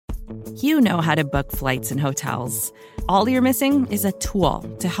You know how to book flights and hotels. All you're missing is a tool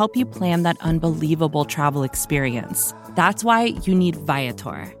to help you plan that unbelievable travel experience. That's why you need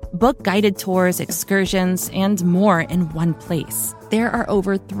Viator. Book guided tours, excursions, and more in one place. There are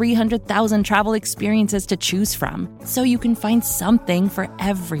over 300,000 travel experiences to choose from, so you can find something for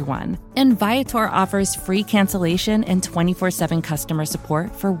everyone. And Viator offers free cancellation and 24/7 customer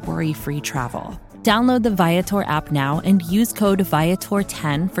support for worry-free travel. Download the Viator app now and use code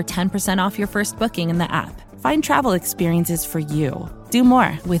Viator10 for 10% off your first booking in the app. Find travel experiences for you. Do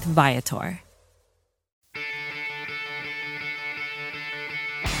more with Viator.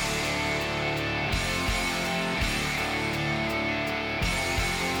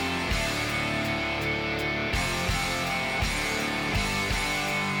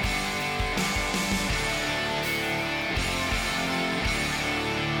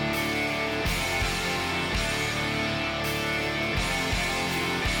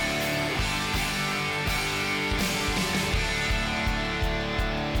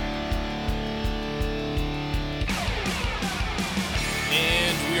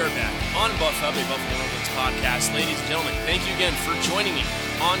 A Buffalo Rumblings podcast. Ladies and gentlemen, thank you again for joining me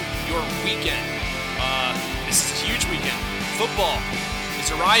on your weekend. This is a huge weekend. Football is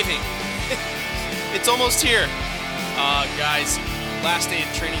arriving. It's almost here. Guys, last day of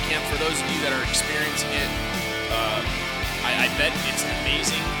training camp for those of you that are experiencing it. I bet it's an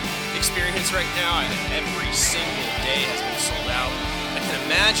amazing experience right now. Every single day has been sold out. I can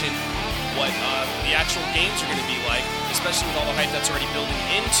imagine what the actual games are going to be like, especially with all the hype that's already building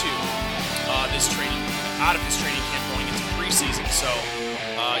into out of this training camp going into preseason. So,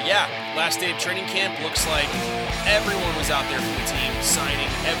 last day of training camp looks like everyone was out there for the team,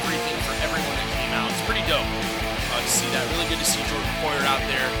 signing everything for everyone that came out. It's pretty dope to see that. Really good to see Jordan Poyer out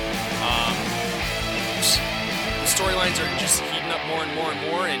there. The storylines are just heating up more and more and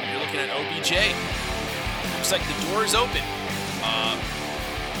more, and you're looking at OBJ. Looks like the door is open,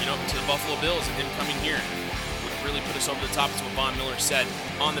 to the Buffalo Bills and him coming here. Really put us over the top. Is what Von Miller said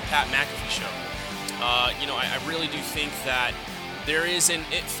on the Pat McAfee show. I really do think that there is an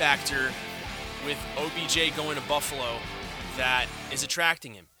it factor with OBJ going to Buffalo that is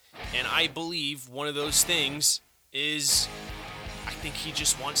attracting him. And I believe one of those things is I think he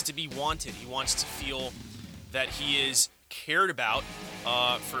just wants to be wanted. He wants to feel that he is cared about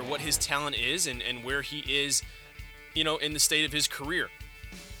for what his talent is and where he is, in the state of his career.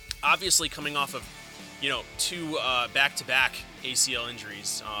 Obviously coming off of two back-to-back ACL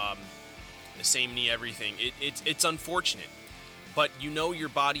injuries, the same knee, everything. It's unfortunate, but you know your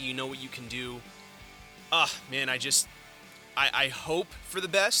body, you know what you can do. Man, I hope for the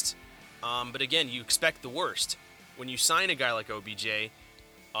best, but again, you expect the worst when you sign a guy like OBJ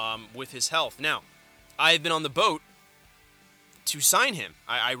with his health. Now, I've been on the boat to sign him.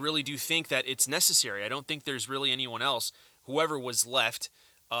 I really do think that it's necessary. I don't think there's really anyone else. Whoever was left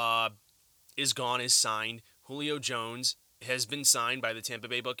is gone, is signed. Julio Jones has been signed by the Tampa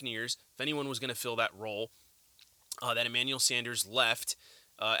Bay Buccaneers. If anyone was going to fill that role, that Emmanuel Sanders left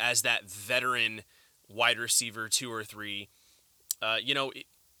as that veteran wide receiver 2 or 3.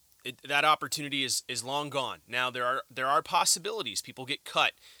 That opportunity is long gone. Now there are possibilities. People get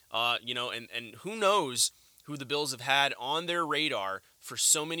cut, and who knows who the Bills have had on their radar for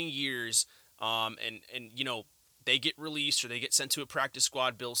so many years, they get released or they get sent to a practice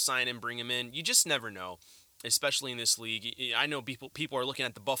squad, Bills sign him, bring him in. You just never know, especially in this league. I know people are looking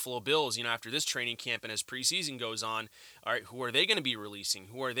at the Buffalo Bills, after this training camp and as preseason goes on. All right, who are they going to be releasing?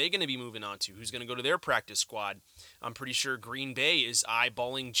 Who are they going to be moving on to? Who's going to go to their practice squad? I'm pretty sure Green Bay is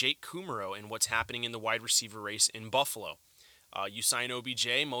eyeballing Jake Kumaro and what's happening in the wide receiver race in Buffalo. You sign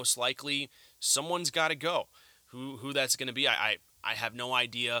OBJ, most likely someone's got to go. Who that's going to be, I have no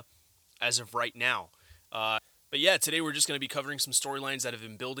idea as of right now. But yeah, today we're just going to be covering some storylines that have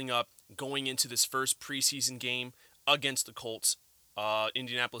been building up going into this first preseason game against the Colts.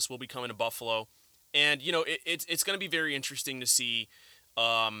 Indianapolis will be coming to Buffalo. And, it's going to be very interesting to see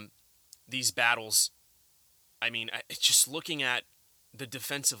these battles. I mean, just looking at the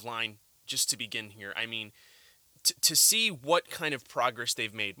defensive line just to begin here. I mean, to see what kind of progress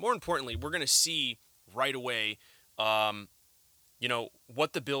they've made. More importantly, we're going to see right away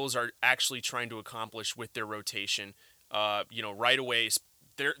what the Bills are actually trying to accomplish with their rotation. Right away,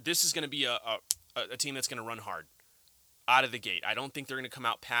 this is going to be a team that's going to run hard out of the gate. I don't think they're going to come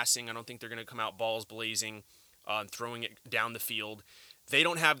out passing. I don't think they're going to come out balls blazing, throwing it down the field. They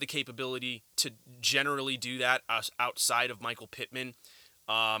don't have the capability to generally do that outside of Michael Pittman.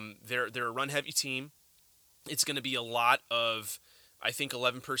 They're a run-heavy team. It's going to be a lot of, I think,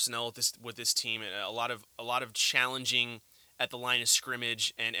 11 personnel with this team, and a lot of challenging at the line of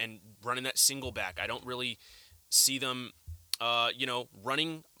scrimmage and running that single back. I don't really see them,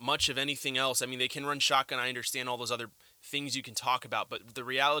 running much of anything else. I mean, they can run shotgun. I understand all those other things you can talk about, but the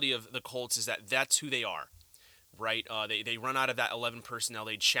reality of the Colts is that that's who they are, right? They run out of that 11 personnel.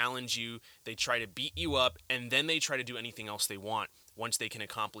 They challenge you. They try to beat you up, and then they try to do anything else they want once they can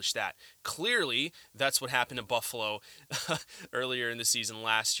accomplish that. Clearly, that's what happened to Buffalo earlier in the season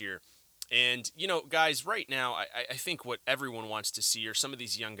last year. And, guys, right now, I think what everyone wants to see are some of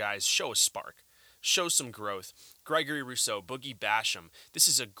these young guys show a spark, show some growth. Gregory Rousseau, Boogie Basham, this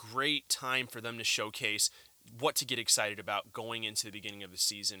is a great time for them to showcase what to get excited about going into the beginning of the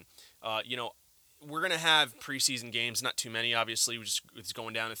season. We're going to have preseason games, not too many, obviously, it's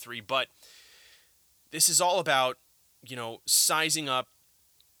going down to 3, but this is all about, sizing up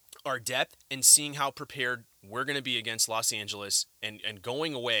our depth and seeing how prepared we're going to be against Los Angeles, and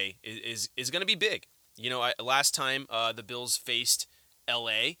going away is going to be big. Last time the Bills faced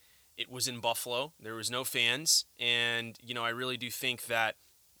LA, it was in Buffalo. There was no fans, and I really do think that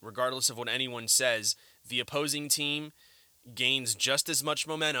regardless of what anyone says, the opposing team gains just as much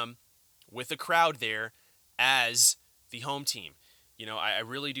momentum with a crowd there as the home team. I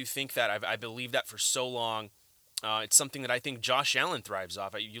really do think that. I believe that for so long. It's something that I think Josh Allen thrives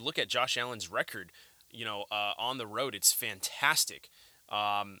off. You look at Josh Allen's record, on the road, it's fantastic.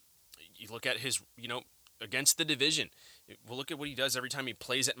 You look at his, against the division. We'll look at what he does every time he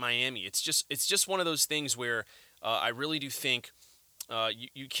plays at Miami. It's just one of those things where I really do think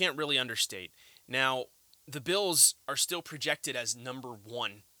you can't really understate. Now, the Bills are still projected as number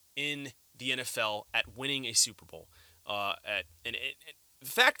 1 in the NFL at winning a Super Bowl. The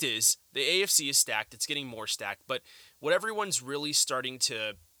fact is, the AFC is stacked. It's getting more stacked. But what everyone's really starting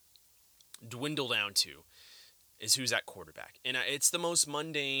to dwindle down to is who's at quarterback. And it's the most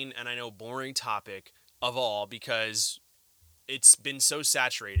mundane and I know boring topic of all because it's been so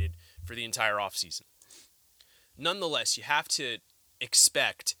saturated for the entire offseason. Nonetheless, you have to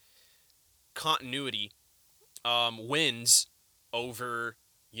expect continuity wins over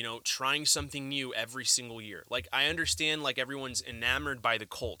trying something new every single year. Like, I understand, everyone's enamored by the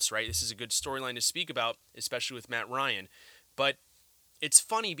Colts, right? This is a good storyline to speak about, especially with Matt Ryan. But it's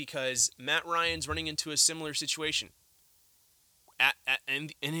funny because Matt Ryan's running into a similar situation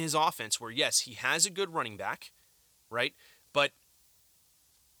in his offense where, yes, he has a good running back, right? But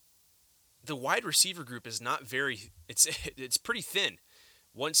the wide receiver group is not it's pretty thin.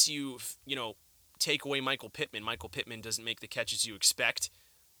 Once you take away Michael Pittman doesn't make the catches you expect.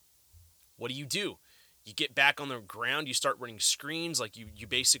 What do? You get back on the ground, you start running screens, you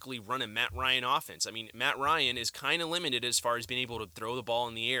basically run a Matt Ryan offense. I mean, Matt Ryan is kind of limited as far as being able to throw the ball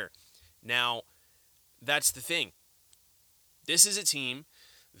in the air. Now, that's the thing. This is a team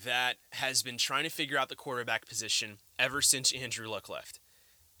that has been trying to figure out the quarterback position ever since Andrew Luck left.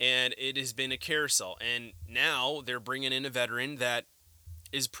 And it has been a carousel. And now they're bringing in a veteran that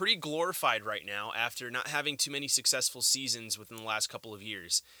is pretty glorified right now after not having too many successful seasons within the last couple of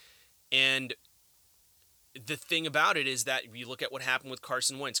years. And the thing about it is that you look at what happened with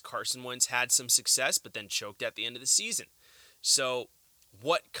Carson Wentz. Carson Wentz had some success, but then choked at the end of the season. So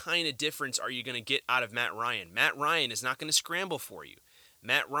what kind of difference are you going to get out of Matt Ryan? Matt Ryan is not going to scramble for you.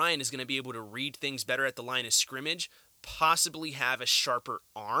 Matt Ryan is going to be able to read things better at the line of scrimmage, possibly have a sharper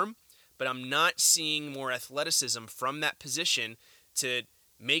arm, but I'm not seeing more athleticism from that position to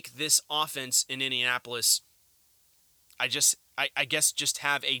make this offense in Indianapolis, I guess just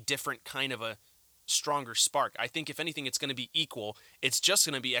have a different kind of a stronger spark. I think if anything, it's going to be equal. It's just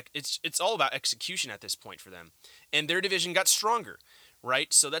going to be, it's all about execution at this point for them. And their division got stronger,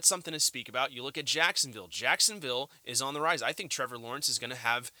 right? So that's something to speak about. You look at Jacksonville. Jacksonville is on the rise. I think Trevor Lawrence is going to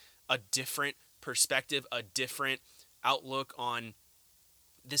have a different perspective, a different outlook on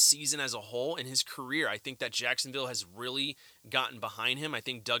this season as a whole in his career. I think that Jacksonville has really gotten behind him. I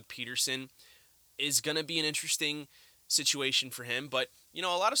think Doug Peterson is going to be an interesting situation for him. But, a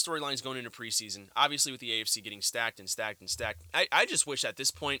lot of storylines going into preseason, obviously with the AFC getting stacked and stacked and stacked. I just wish at this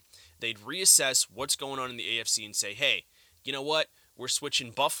point they'd reassess what's going on in the AFC and say, hey, you know what? We're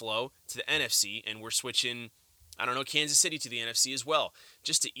switching Buffalo to the NFC, and we're switching, Kansas City to the NFC as well,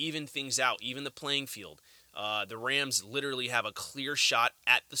 just to even things out, even the playing field. The Rams literally have a clear shot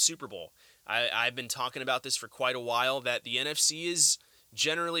at the Super Bowl. I've been talking about this for quite a while, that the NFC is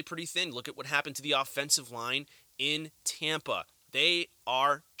generally pretty thin. Look at what happened to the offensive line in Tampa. They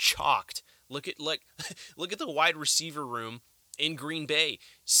are chalked. Look at the wide receiver room in Green Bay.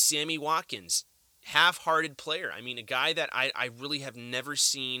 Sammy Watkins, half-hearted player. I mean, a guy that I really have never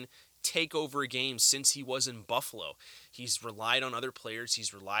seen take over a game since he was in Buffalo. He's relied on other players.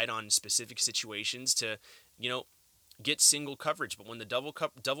 He's relied on specific situations to, get single coverage, but when the double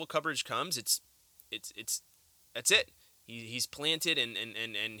coverage comes, it's that's it. He's planted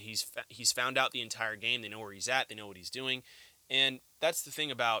and he's found out the entire game. They know where he's at. They know what he's doing, and that's the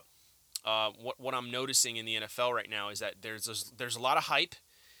thing about what I'm noticing in the NFL right now is that there's a lot of hype.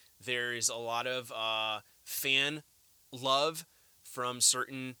 There is a lot of fan love from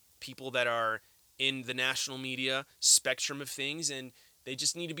certain people that are in the national media spectrum of things, and they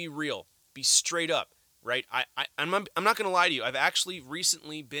just need to be real, be straight up, right? I'm not going to lie to you. I've actually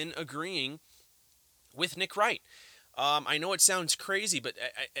recently been agreeing with Nick Wright. I know it sounds crazy, but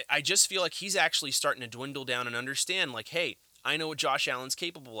I just feel like he's actually starting to dwindle down and understand, like, hey, I know what Josh Allen's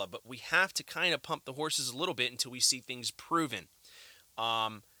capable of, but we have to kind of pump the horses a little bit until we see things proven.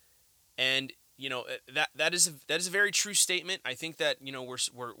 And you know that is a very true statement. I think that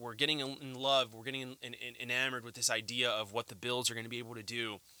we're getting in love, we're getting enamored with this idea of what the Bills are going to be able to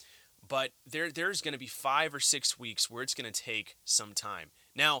do, but there's going to be 5 or 6 weeks where it's going to take some time.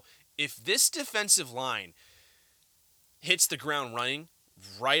 Now, if this defensive line hits the ground running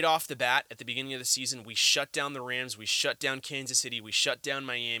right off the bat at the beginning of the season, we shut down the Rams, we shut down Kansas City, we shut down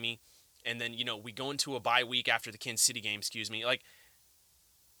Miami, and then we go into a bye week after the Kansas City game. Like,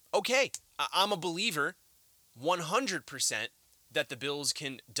 okay, I'm a believer 100% that the Bills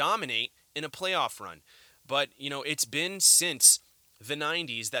can dominate in a playoff run. But, it's been since the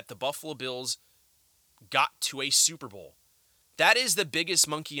 90s that the Buffalo Bills got to a Super Bowl. That is the biggest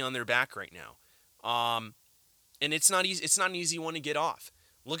monkey on their back right now. And it's not easy. It's not an easy one to get off.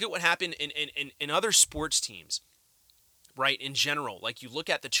 Look at what happened in other sports teams, right, in general. Like, you look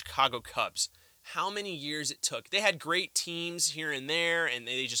at the Chicago Cubs. How many years it took. They had great teams here and there, and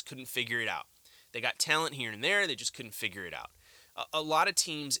they just couldn't figure it out. They got talent here and there, they just couldn't figure it out. A lot of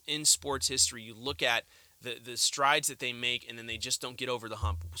teams in sports history, you look at the strides that they make, and then they just don't get over the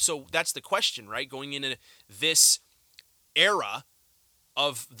hump. So that's the question, right? Going into this era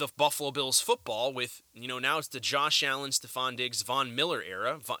of the Buffalo Bills football with, now it's the Josh Allen, Stephon Diggs, Von Miller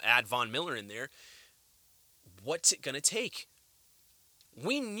era. Add Von Miller in there. What's it going to take?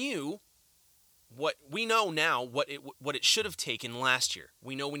 We know now what it should have taken last year.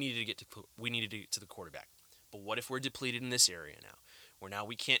 We know we needed to get to the quarterback. But what if we're depleted in this area now, where now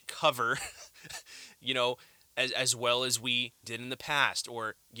we can't cover, as well as we did in the past,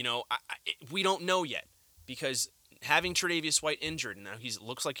 or we don't know yet, because having Tre'Davious White injured, and now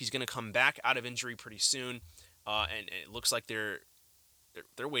looks like he's going to come back out of injury pretty soon, and it looks like they're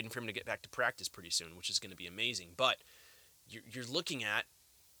waiting for him to get back to practice pretty soon, which is going to be amazing. But you're looking at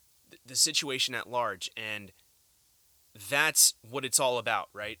the situation at large, and that's what it's all about,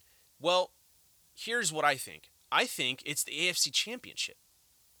 right? Well, here's what I think. I think it's the AFC Championship.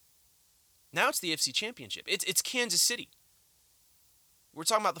 Now it's the AFC Championship. It's Kansas City. We're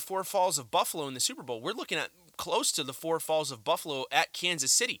talking about the Four Falls of Buffalo in the Super Bowl. We're looking at close to the Four Falls of Buffalo at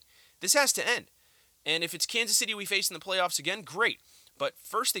Kansas City. This has to end. And if it's Kansas City we face in the playoffs again, great. But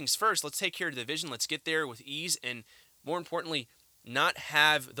first things first, let's take care of the division. Let's get there with ease, and more importantly, not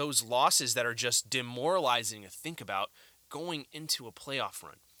have those losses that are just demoralizing to think about going into a playoff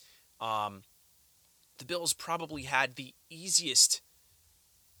run. The Bills probably had the easiest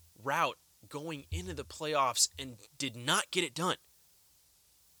route going into the playoffs and did not get it done.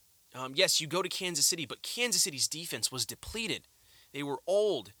 Yes, you go to Kansas City, but Kansas City's defense was depleted. They were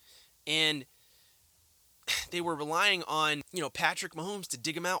old, and they were relying on, Patrick Mahomes to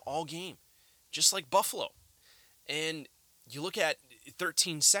dig them out all game, just like Buffalo. And you look at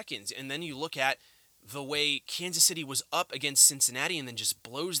 13 seconds, and then you look at the way Kansas City was up against Cincinnati and then just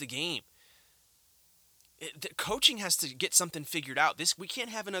blows the game. The coaching has to get something figured out. We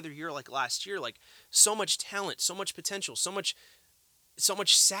can't have another year like last year, like so much talent, so much potential, so much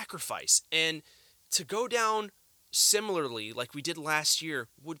sacrifice. And to go down similarly like we did last year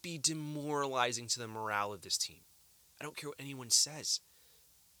would be demoralizing to the morale of this team. I don't care what anyone says.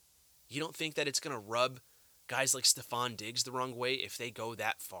 You don't think that it's going to rub guys like Stephon Diggs the wrong way if they go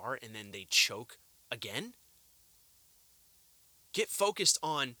that far and then they choke again? Get focused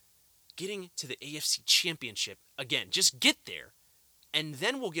on getting to the AFC Championship again. Just get there, and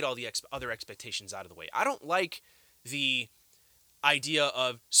then we'll get all the other expectations out of the way. I don't like the idea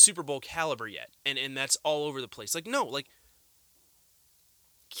of Super Bowl caliber yet, and that's all over the place.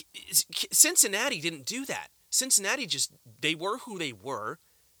 Cincinnati didn't do that. Cincinnati they were who they were,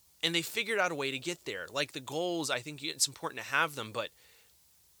 and they figured out a way to get there. Like, the goals, I think it's important to have them, but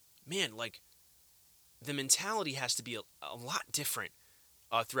man, the mentality has to be a lot different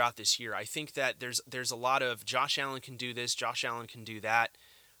throughout this year. I think that there's a lot of Josh Allen can do this, Josh Allen can do that.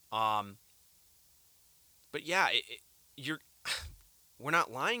 But yeah, we're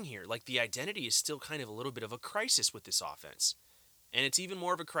not lying here. Like, the identity is still kind of a little bit of a crisis with this offense. And it's even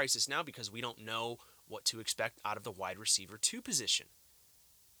more of a crisis now because we don't know what to expect out of the wide receiver 2 position.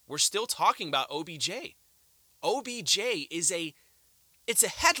 We're still talking about OBJ. OBJ it's a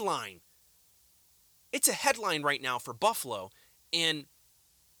headline. It's a headline right now for Buffalo. And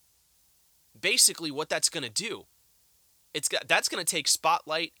basically what that's going to do, that's going to take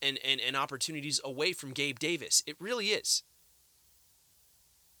spotlight and opportunities away from Gabe Davis. It really is.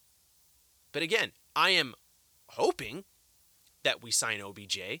 But again, I am hoping that we sign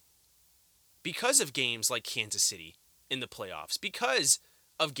OBJ because of games like Kansas City in the playoffs, because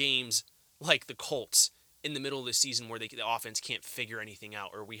of games like the Colts in the middle of the season where the offense can't figure anything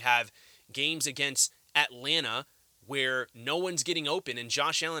out, or we have games against Atlanta where no one's getting open and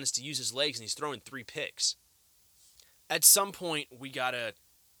Josh Allen has to use his legs and he's throwing 3 picks. At some point, we got to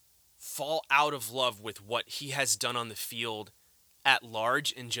fall out of love with what he has done on the field at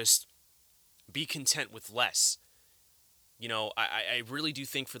large and just be content with less. You know, I really do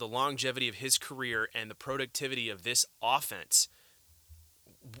think for the longevity of his career and the productivity of this offense,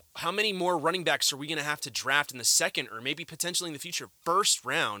 how many more running backs are we going to have to draft in the second or maybe potentially in the future first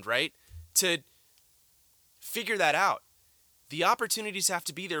round, right, to figure that out? The opportunities have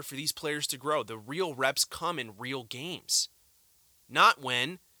to be there for these players to grow. The real reps come in real games, not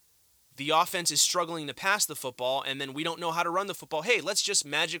when the offense is struggling to pass the football and then we don't know how to run the football. Hey, let's just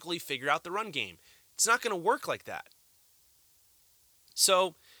magically figure out the run game. It's not going to work like that.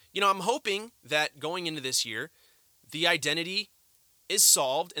 So, you know, I'm hoping that going into this year, the identity is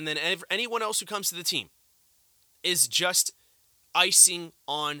solved and then anyone else who comes to the team is just icing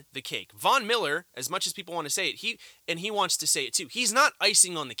on the cake. Von Miller, as much as people want to say it, he wants to say it too. He's not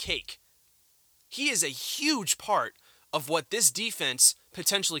icing on the cake. He is a huge part of what this defense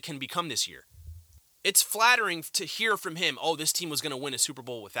potentially can become this year. It's flattering to hear from him, oh, this team was going to win a Super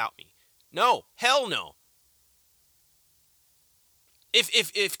Bowl without me. No, hell no.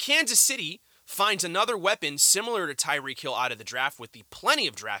 If Kansas City finds another weapon similar to Tyreek Hill out of the draft with the plenty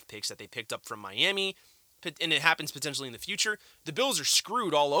of draft picks that they picked up from Miami, and it happens potentially in the future, the Bills are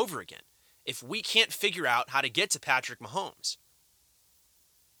screwed all over again if we can't figure out how to get to Patrick Mahomes.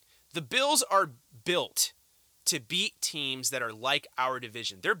 The Bills are built to beat teams that are like our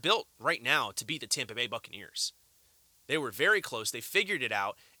division. They're built right now to beat the Tampa Bay Buccaneers. They were very close. They figured it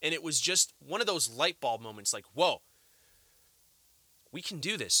out, and it was just one of those light bulb moments like, whoa, we can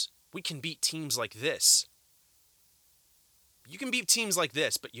do this. We can beat teams like this. You can beat teams like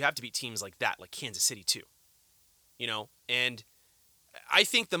this, but you have to beat teams like that, like Kansas City too. You know, and I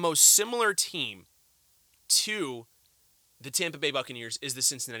think the most similar team to the Tampa Bay Buccaneers is the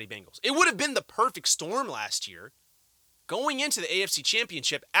Cincinnati Bengals. It would have been the perfect storm last year, going into the AFC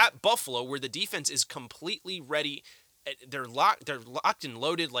Championship at Buffalo, where the defense is completely ready. They're locked and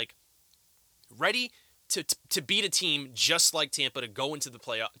loaded, like ready to beat a team just like Tampa to go into the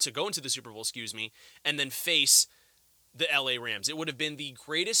playoff, to go into the Super Bowl, and then face the LA Rams. It would have been the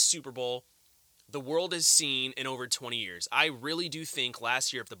greatest Super Bowl the world has seen in over 20 years. I really do think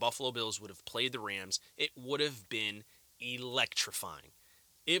last year, if the Buffalo Bills would have played the Rams, it would have been electrifying.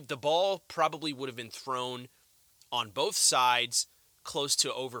 If the ball probably would have been thrown on both sides close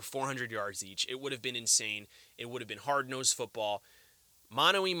to over 400 yards each. It would have been insane. It would have been hard-nosed football.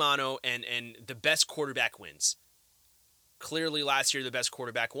 Mano-a-mano, and the best quarterback wins. Clearly, last year, the best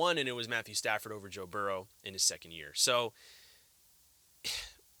quarterback won, and it was Matthew Stafford over Joe Burrow in his second year. So,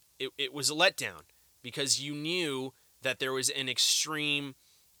 it was a letdown because you knew that there was an extreme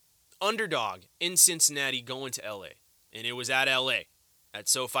underdog in Cincinnati going to LA. And it was at LA, at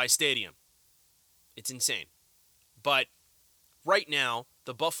SoFi Stadium. It's insane. But right now,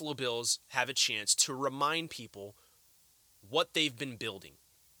 the Buffalo Bills have a chance to remind people what they've been building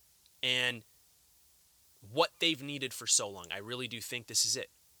and what they've needed for so long. I really do think this is it.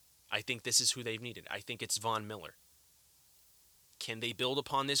 I think this is who they've needed. I think it's Von Miller. Can they build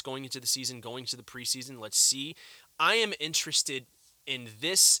upon this going into the season, going to the preseason? Let's see. I am interested in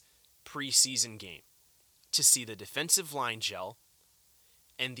this preseason game to see the defensive line gel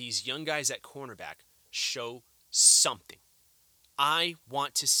and these young guys at cornerback show something. I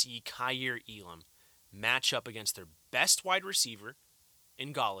want to see Kaiir Elam match up against their best wide receiver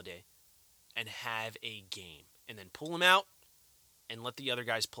in Golladay and have a game. And then pull him out and let the other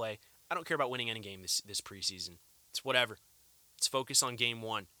guys play. I don't care about winning any game this preseason. It's whatever. Let's focus on game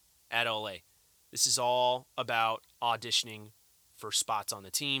 1 at LA. This is all about auditioning for spots on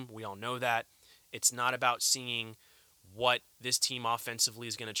the team. We all know that. It's not about seeing what this team offensively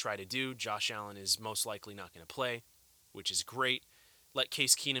is going to try to do. Josh Allen is most likely not going to play, which is great. Let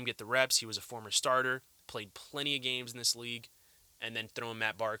Case Keenum get the reps. He was a former starter, played plenty of games in this league, and then throw in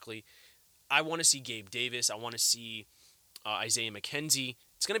Matt Barkley. I want to see Gabe Davis. I want to see Isaiah McKenzie.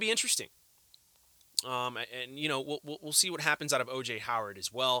 It's going to be interesting. And you know, we'll see what happens out of OJ Howard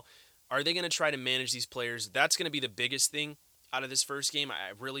as well. Are they going to try to manage these players? That's going to be the biggest thing out of this first game.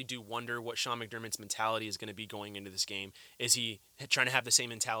 I really do wonder what Sean McDermott's mentality is going to be going into this game. Is he trying to have the same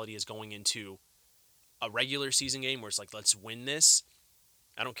mentality as going into a regular season game where it's like, let's win this?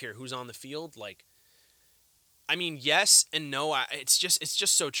 I don't care who's on the field. Like, I mean, yes and no. It's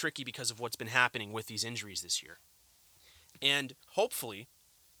just so tricky because of what's been happening with these injuries this year. And hopefully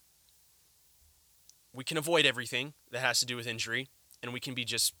we can avoid everything that has to do with injury, and we can be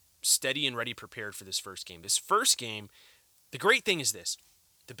just steady and ready, prepared for this first game. This first game, the great thing is this.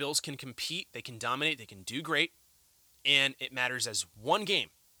 The Bills can compete, they can dominate, they can do great, and it matters as one game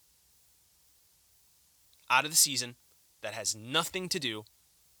out of the season that has nothing to do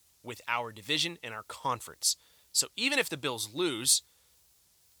with our division and our conference. So even if the Bills lose,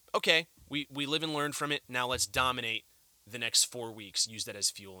 okay, we live and learn from it. Now let's dominate the next 4 weeks, use that as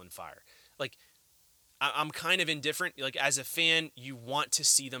fuel and fire. Like, I'm kind of indifferent. Like, as a fan, you want to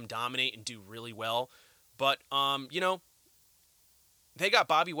see them dominate and do really well. But, you know, they got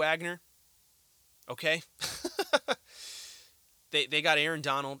Bobby Wagner, okay? they got Aaron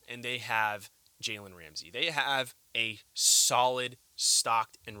Donald, and they have Jalen Ramsey. They have a solid,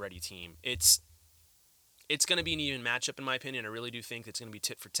 stocked, and ready team. It's going to be an even matchup, in my opinion. I really do think it's going to be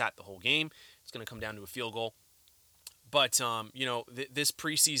tit for tat the whole game. It's going to come down to a field goal. But, you know, this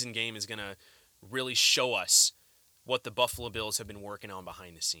preseason game is going to really show us what the Buffalo Bills have been working on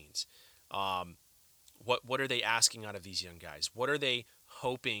behind the scenes. What are they asking out of these young guys? What are they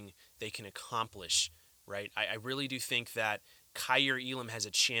hoping they can accomplish, right? I really do think that Kyer Elam has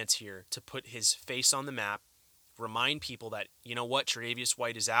a chance here to put his face on the map, remind people that, you know what, Tre'Davious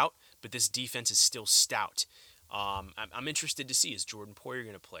White is out, but this defense is still stout. I'm interested to see, is Jordan Poyer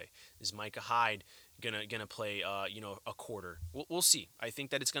going to play? Is Micah Hyde gonna play a quarter? We'll see. I think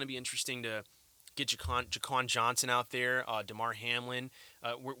that it's going to be interesting to get Jaquan Johnson out there, DeMar Hamlin.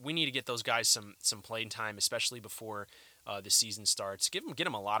 We need to get those guys some playing time, especially before the season starts. Get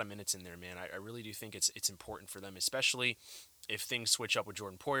them a lot of minutes in there, man. I really do think it's important for them, especially if things switch up with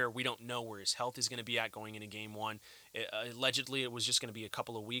Jordan Poyer. We don't know where his health is going to be at going into game one. Allegedly, it was just going to be a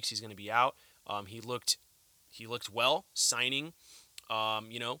couple of weeks. He's going to be out. He looked well signing. All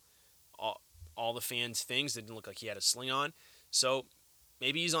the fans' things didn't look like he had a sling on. So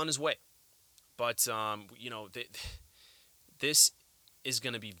maybe he's on his way. But, this is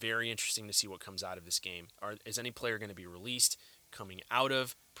going to be very interesting to see what comes out of this game. Is any player going to be released coming out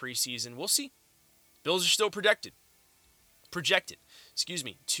of preseason? We'll see. Bills are still projected,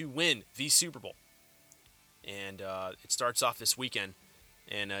 to win the Super Bowl. And it starts off this weekend,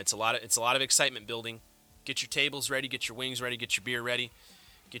 and it's a lot of excitement building. Get your tables ready, get your wings ready, get your beer ready,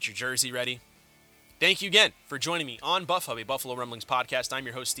 get your jersey ready. Thank you again for joining me on Buff Hub, a Buffalo Rumblings podcast. I'm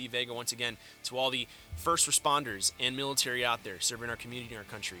your host, Steve Vega, once again, to all the first responders and military out there serving our community and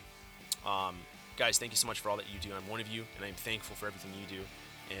our country. Guys, thank you so much for all that you do. I'm one of you, and I'm thankful for everything you do.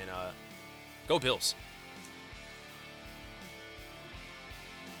 And go Bills.